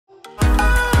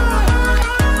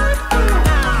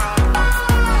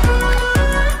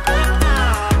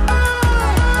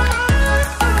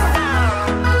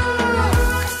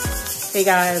Hey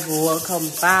guys, welcome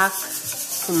back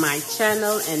to my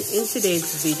channel, and in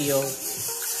today's video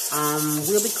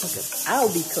we'll be cooking.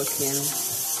 I'll be cooking.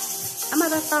 As a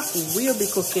matter of fact, we'll be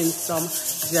cooking some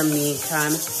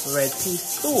Jamaican red pea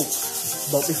soup.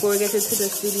 But before we get into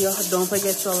this video, don't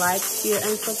forget to like, share,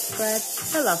 and subscribe.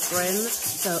 Tell a friend,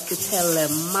 tell them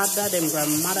mother, them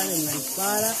grandmother, them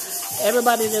grandfather,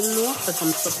 everybody them know to come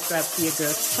subscribe to your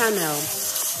girl's channel.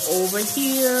 Over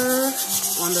here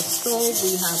on the stove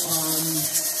we have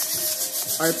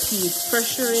our peas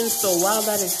pressuring. So while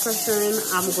that is pressuring,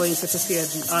 I'm going to prepare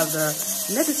the other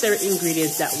necessary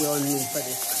ingredients that we'll need for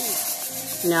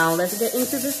this soup. Now let's get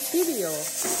into this video.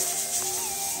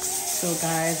 So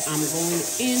guys, I'm going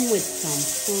in with some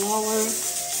flour.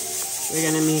 We're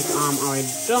gonna make our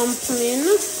dumpling.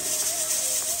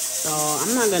 So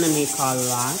I'm not gonna make a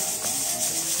lot.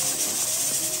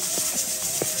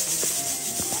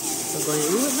 So going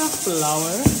in with the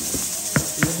flour.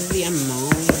 This is the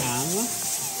amount we have.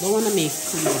 Don't want to make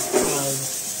too much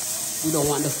because we don't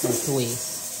want the food to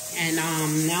waste. And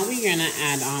now we're gonna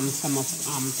add some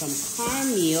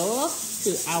caramel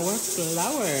to our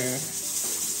flour.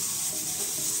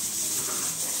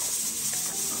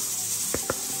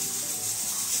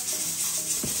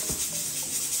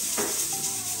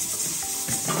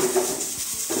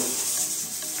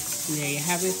 There you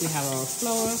have it. We have our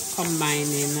flour,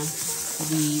 combining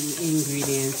the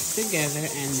ingredients together,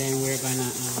 and then we're gonna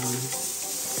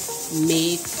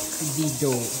make the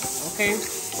dough. Okay.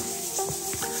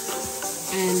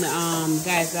 And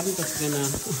guys, I'm just gonna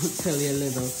tell you a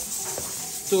little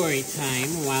story time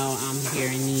while I'm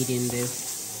here kneading this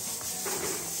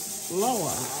flour.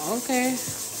 Okay.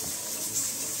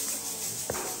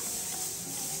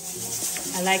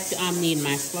 I like to knead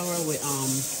my flour with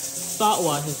salt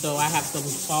water, so I have some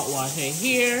salt water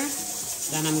here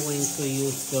that I'm going to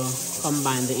use to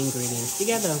combine the ingredients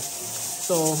together.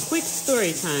 So quick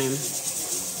story time.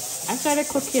 I started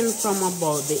cooking from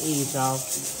about the age of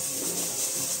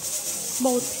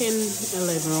about 10,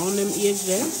 11, around them age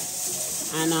there.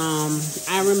 And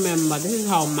I remember this is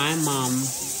how my mom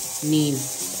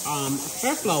needs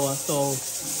her flour. So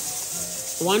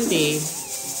one day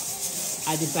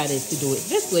I decided to do it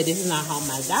this way. This is not how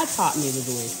my dad taught me to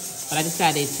do it, but I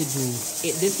decided to do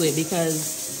it this way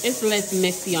because it's less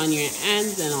messy on your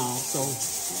hands and all. So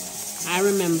I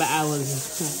remember I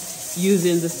was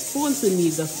using the spoon to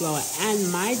knead the flour,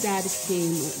 and my dad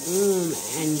came home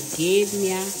and gave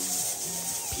me a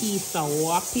piece of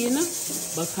whopping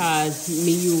because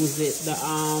me use the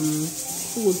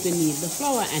spoon to knead the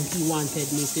flour, and he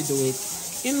wanted me to do it,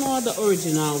 you know, the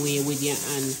original way with your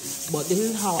hand. But this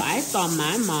is how I saw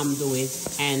my mom do it,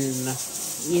 and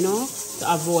you know,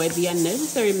 to avoid the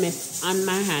unnecessary mess on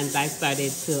my hands, I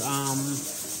started to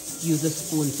use a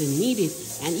spoon to knead it.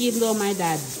 And even though my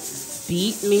dad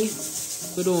beat me,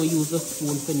 we don't use a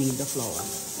spoon to knead the flour.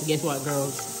 Guess what,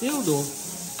 girls? Still do.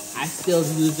 I still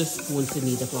use the spoon to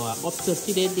knead the flour. Up to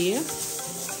today day.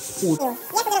 Food. Yes,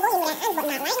 we're going to go in with our hands, but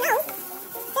not right now.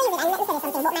 So you let me tell you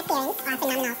something about my parents are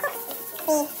phenomenal cooks.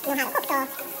 They know how to cook, so I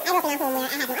grew up in a home where I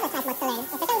had no other choice but to learn.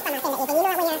 Especially from my tender age. And you know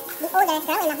when you're the older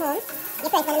girl in the home, your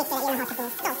parents want to make sure that you know how to do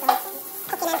stuff. So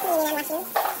cooking and cleaning and washing,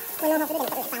 we know how to do them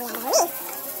for the family and me.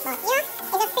 But you know,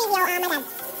 it's just crazy how my dad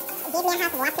gave me a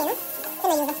half whopping to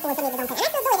use a spoon to make the dumpling. And I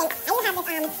still do it. And I used to have this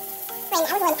friend. I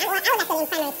was actually in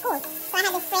primary school. So I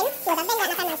had this friend. She was a vendor at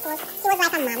my primary school. She was like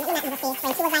a mom. You might never say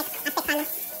friend. She was like a second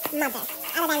mother.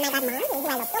 Other than my godmom, who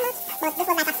I love so much. But this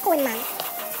was like a school mom.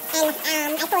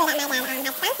 And I told her that my dad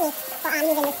had thanked me for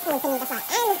using the spoon to knead the flour.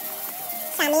 And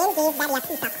Charmaine gave Daddy a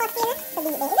piece of cutting to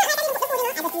beat the... It's not like I didn't put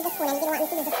the spoon, you know. I just used the spoon, and he didn't want me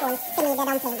to use the spoon to knead the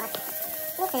dumpling. But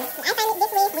listen, I find it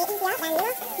this way way easier than, you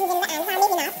know, using the hands. Or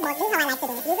maybe not, but this is how I like to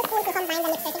do it. Use the spoon to combine the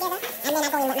mixture together, and then I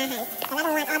go in with my hands. Because I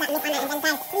don't want all that mix on my hands. And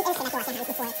guys, please ensure that you wash your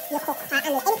hands before you cook or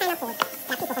any kind of food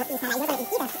that people can eat or that you're going to eat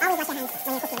either. Always wash your hands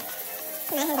when you're cooking.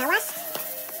 So my hands are washed.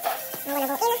 I'm going to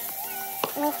go in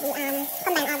with the,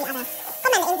 combine all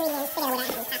the ingredients together with our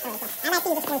hands afterwards. I like to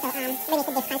use the spoon to bring it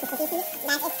to this consistency,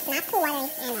 that it's not too watery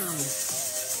and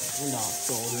all.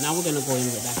 So now we're gonna go in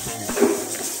with that hand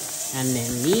and then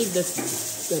knead the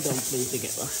dumpling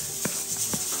together.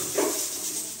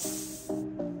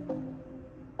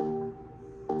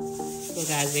 So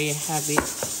guys, there you have it.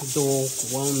 Dough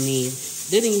well made.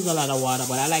 Didn't use a lot of water,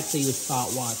 but I like to use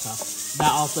salt water.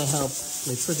 That also helps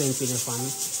with preventing you from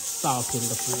salting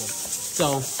the food.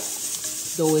 So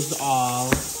dough is all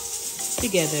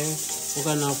together.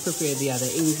 We're gonna prepare the other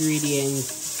ingredients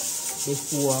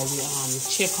before we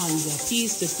check on the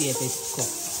peas to see if it's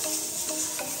cooked.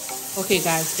 Okay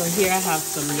guys, so here I have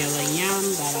some yellow yam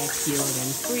that I peeled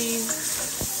and freeze.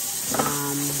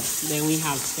 Then we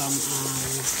have some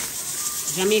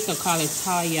Jamaica call it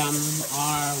tall yam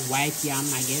or white yam,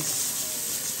 I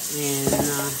guess. And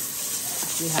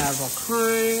we have a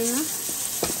corn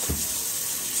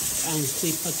and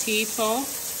sweet potato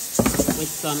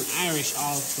with some Irish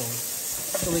also.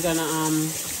 So we're gonna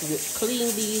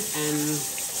clean these and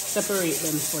separate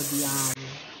them for the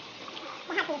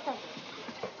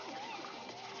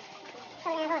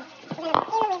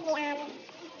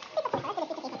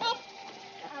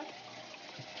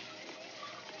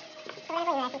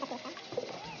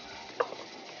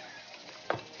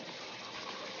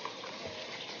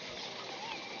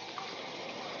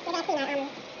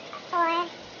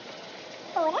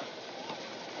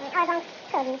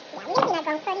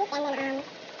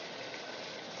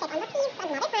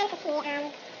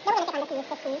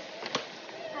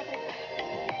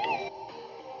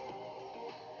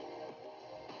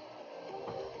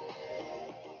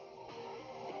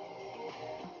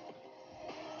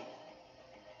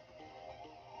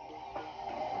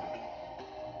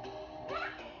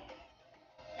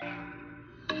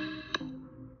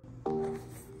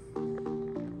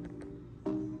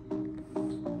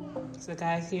So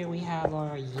guys, here we have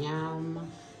our yam,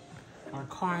 our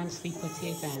corn, sweet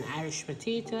potato, and Irish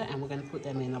potato, and we're gonna put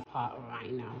them in a pot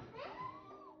right now.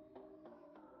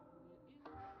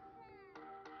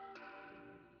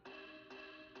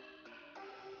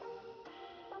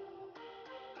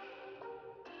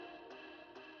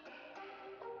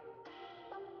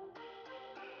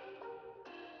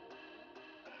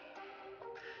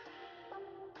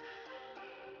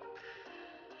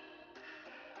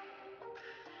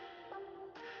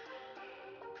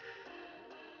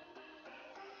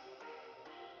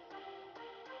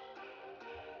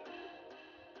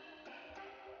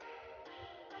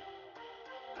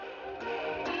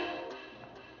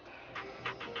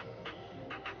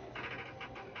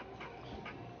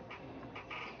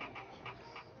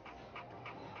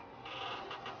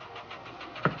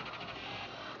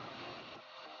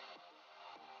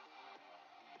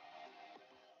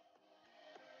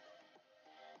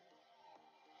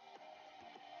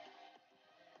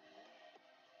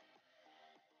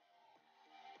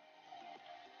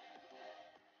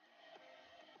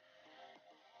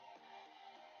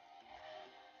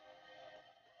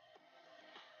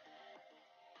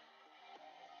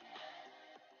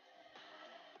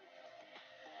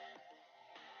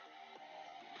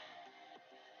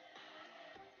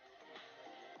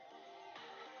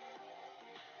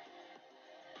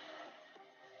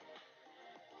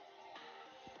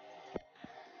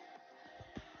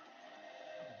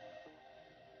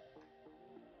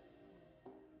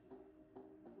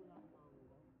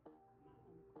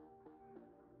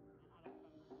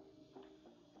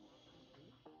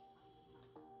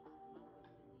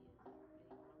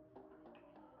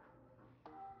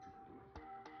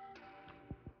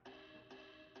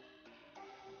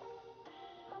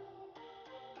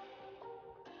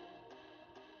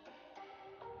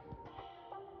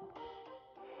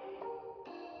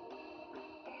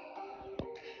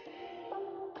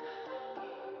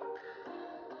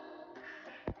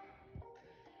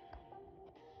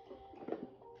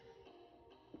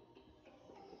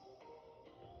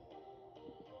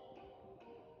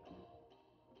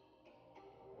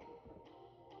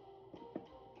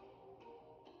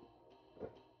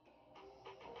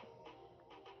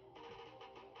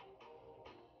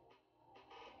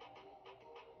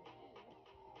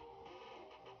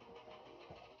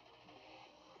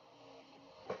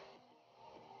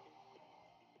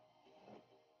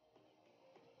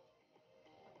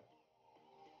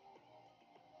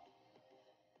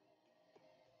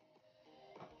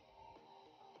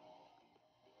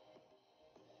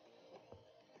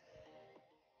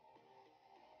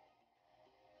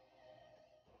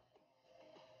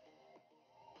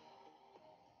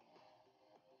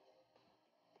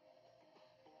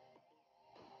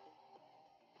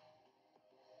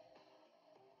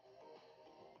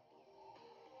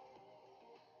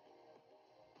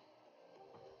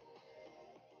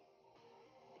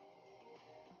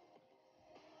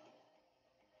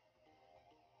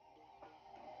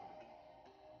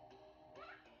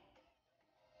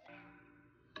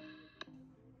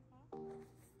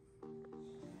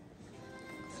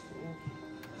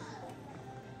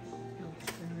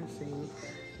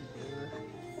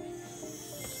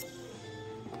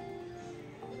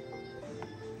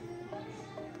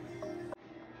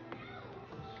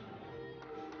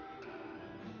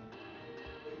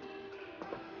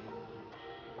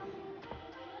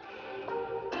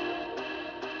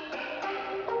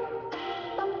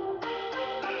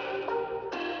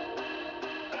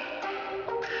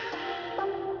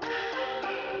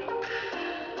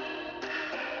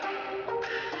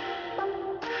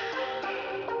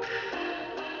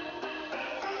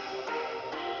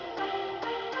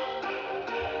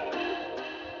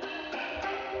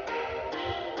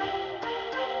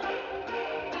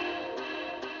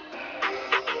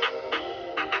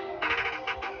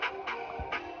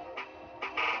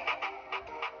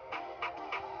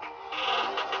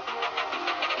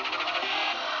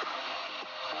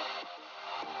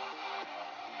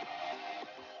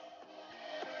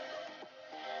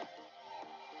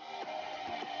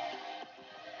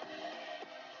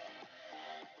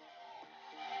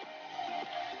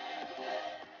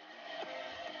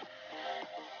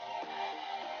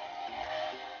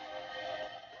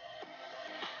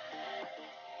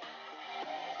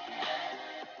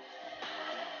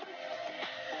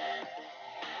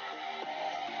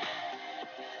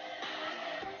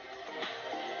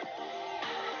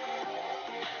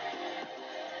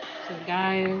 So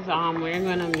guys, we're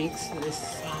gonna mix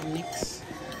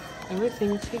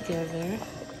everything together.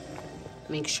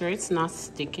 Make sure it's not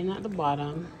sticking at the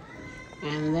bottom.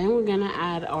 And then we're gonna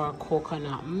add our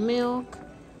coconut milk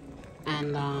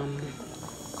and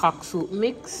cock soup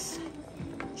mix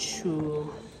to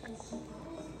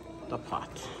the pot.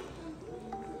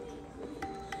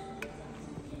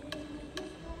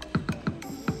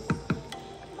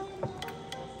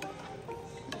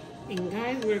 And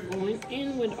guys, we're going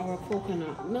in with our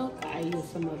coconut milk. I use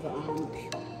some of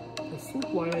the soup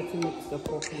water to mix the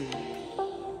coconut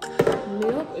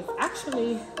milk. It's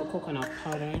actually the coconut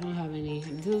powder. I don't have any.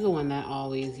 This is the one that I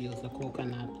always use, the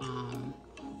coconut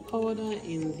powder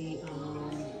in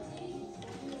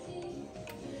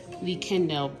the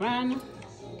Kendall brand.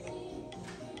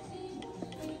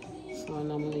 So I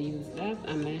normally use that.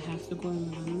 I might have to go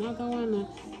in with another one.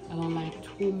 I don't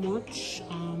like too much.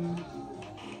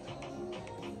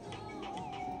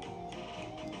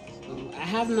 I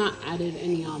have not added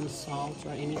any salt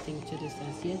or anything to this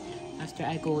as yet. After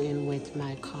I go in with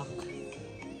my cock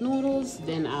noodles,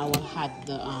 then I will add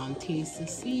the taste to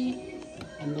see,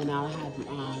 and then I'll add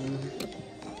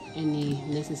any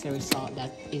necessary salt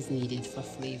that is needed for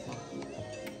flavor.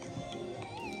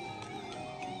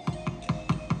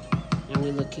 And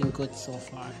we're looking good so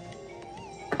far.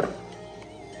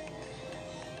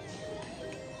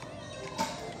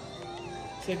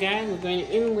 So guys, we're going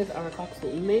in with our cock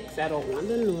soup mix. I don't want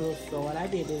the noodles, so what I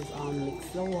did is mix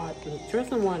the water, throw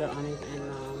some water on it,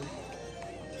 and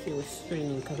see what's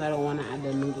straining, because I don't want to add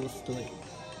the noodles to it.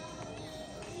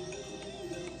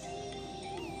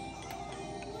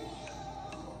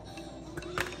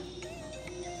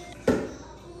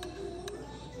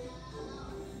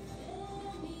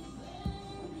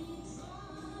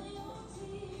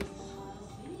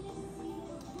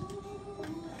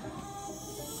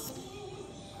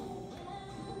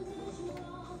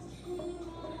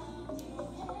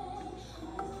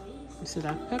 You see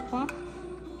that pepper?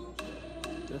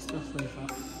 Just the flavor.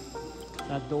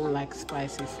 I don't like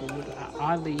spicy food. I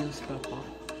hardly use pepper.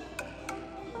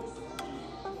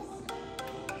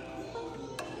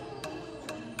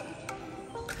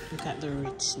 Look at the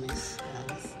richness,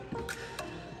 guys.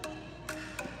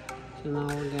 So now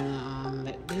we're gonna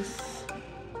let this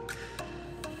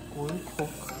go and cook.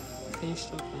 Finish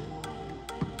up,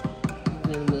 and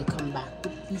then we'll come back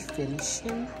with the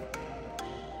finishing.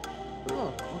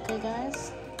 Look, okay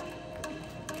guys,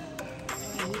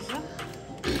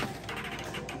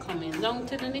 coming down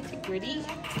to the nitty gritty.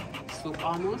 Soup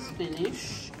almost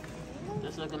finished.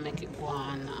 Just gonna make it go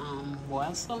on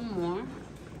boil some more.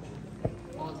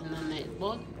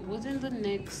 Within the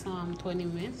next 20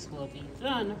 minutes we'll be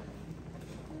done.